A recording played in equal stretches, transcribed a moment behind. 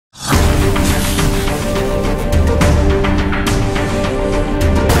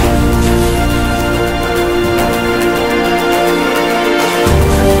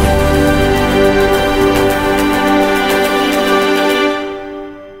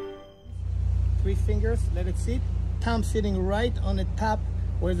fingers, let it sit. Thumb sitting right on the top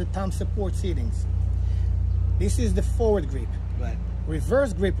where the thumb support sittings. This is the forward grip. Right.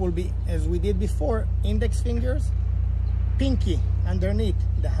 Reverse grip will be, as we did before, index fingers, pinky underneath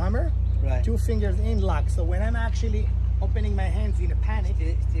the hammer, right. 2 fingers in lock. So when I'm actually opening my hands in a panic,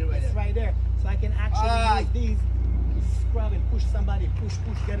 still right it's there. right there. So I can actually use these, scrub and push somebody, push,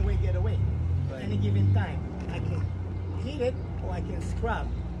 get away. Right. At any given time. I can hit it or I can scrub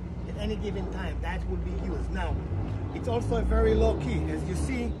at any given time. That will be used. Now, it's also a very low key. As you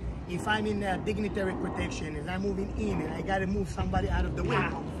see, if I'm in dignitary protection, as I'm moving in and I gotta move somebody out of the way,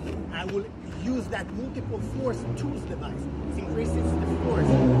 I will use that multiple force tools device. It increases the force.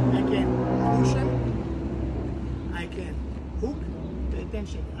 I can push him, I can hook. Pay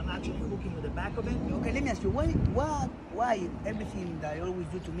attention, I'm actually hooking with the back of it. Okay, let me ask you, why everything that you always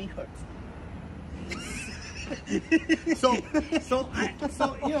do to me hurts? so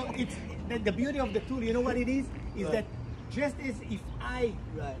you know, it's the beauty of the tool. You know what it is? Is that just as if I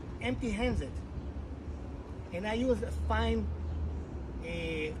empty hands it, and I use a fine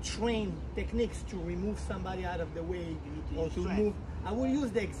trained techniques to remove somebody out of the way or to move, I will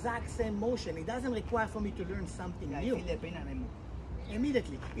use the exact same motion. It doesn't require for me to learn something new. I feel the pain and I move.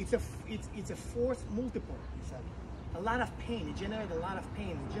 Immediately, it's a force multiple. Exactly. A lot of pain. It generates a lot of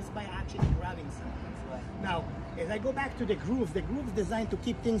pain just by actually grabbing something. Right. Now, as I go back to the grooves designed to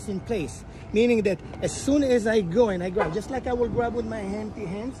keep things in place, meaning that as soon as I go and I grab, just like I will grab with my empty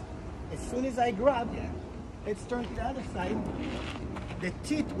hands, as soon as I grab, let's turn to the other side, the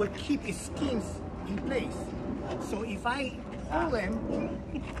teeth will keep his skins in place. So if I pull him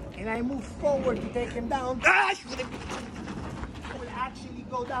and I move forward to take him down, he will actually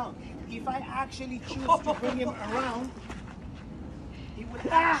go down. If I actually choose to bring him around, he will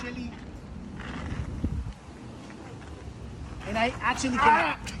actually, and I actually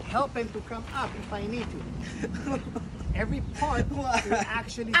can help him to come up if I need to. Every part will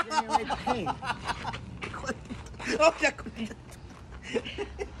actually generate pain.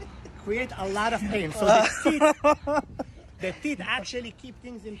 Create a lot of pain. So the teeth actually keep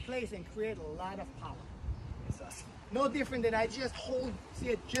things in place and create a lot of power. No different than I just hold, see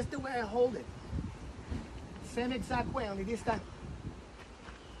it just the way I hold it. Same exact way, only this time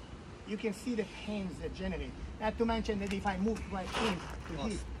you can see the pains that generate. Not to mention that if I move right in to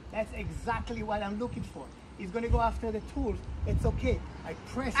this, that's exactly what I'm looking for. He's gonna go after the tools, it's okay. I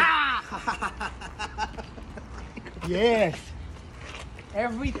press it. Yes.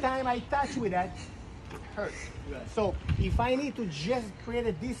 Every time I touch with that, it hurts. Right. So if I need to just create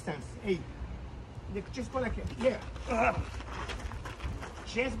a distance, hey, just go like it,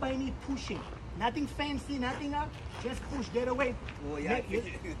 just by me pushing, nothing fancy, nothing up, just push, get away. Oh, yeah.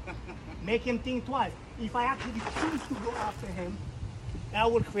 Make him think twice. If I actually choose to go after him,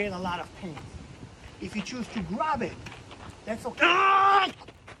 that will create a lot of pain. If you choose to grab it, that's okay.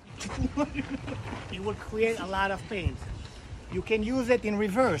 It will create a lot of pain. You can use it in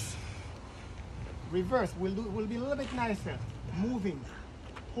reverse. Reverse will be a little bit nicer. Moving,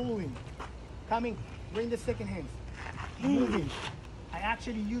 pulling, coming, bring the second hand. Moving. I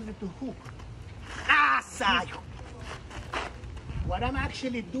actually use it to hook. What I'm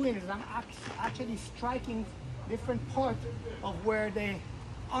actually doing is I'm actually striking different parts of where the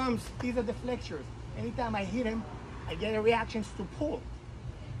arms, these are the flexures. Anytime I hit him, I get a reaction to pull.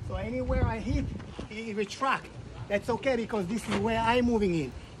 So anywhere I hit, he retract. That's okay because this is where I'm moving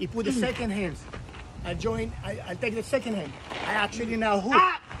in. You put the second hand. I take the second hand. I actually now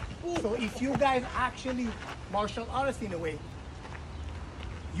hook. So if you guys actually martial artists in a way,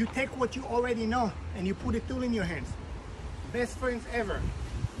 you take what you already know and you put a tool in your hands. Best friends ever.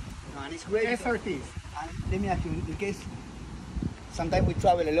 No, and it's great. SRTs. Let me ask you, in case sometimes we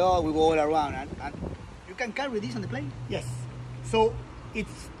travel a lot, we go all around, and you can carry this on the plane? Yes. So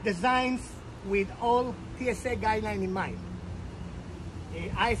it's designed with all TSA guidelines in mind.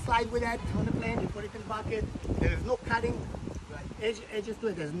 I slide with that on the plane, you put it in the bucket, there is no cutting, edges to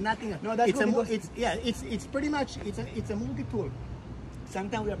it, there's nothing. No, that's it's pretty much, it's a multi-tool.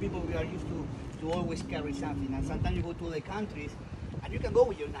 Sometimes we are people, we are used to always carry something, and sometimes you go to other countries, and you can go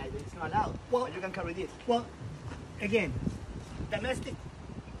with your knife, it's not allowed, well, but you can carry this. Well, again, domestic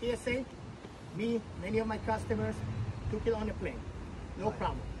TSA, many of my customers took it on the plane, no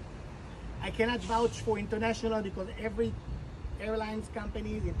problem. I cannot vouch for international because every airlines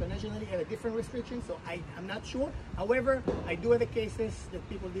companies internationally have a different restriction, so I'm not sure. However, I do have the cases that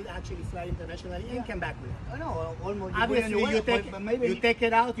people did actually fly internationally and come back with it. I know, almost. Obviously, you take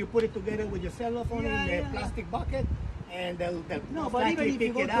it out, you put it together with your cell phone in the plastic bucket, and they'll no, but even if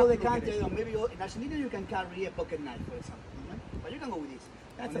you go to the country, maybe nationally you can carry a pocket knife, for example. But you can go with this.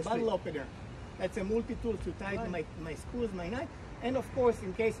 That's a bottle opener. That's a multi-tool to tighten my screws, my knife. And of course,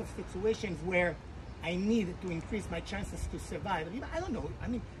 in case of situations where I need to increase my chances to survive. I don't know. I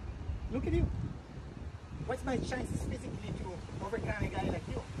mean, look at you. What's my chances physically to overcome a guy like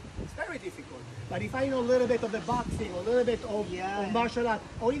you? It's very difficult. But if I know a little bit of the boxing, a little bit of martial art,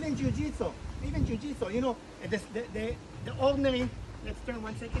 or even jiu-jitsu, you know, the ordinary, let's turn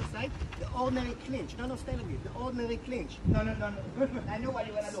 1 second side, the ordinary clinch. No, stay with me. The ordinary clinch. No. I know what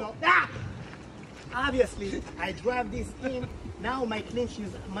you want to do. So, obviously, I drive this in. Now my clinch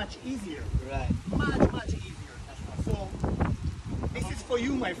is much easier. Right. Much easier. So, this is for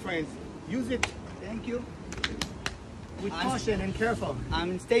you, my friends. Use it. Thank you. With caution and careful.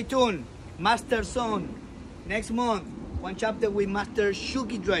 Stay tuned. Master Zone. Next month, one chapter with Master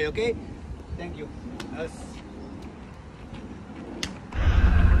Shuki Drai, okay? Thank you. Yes.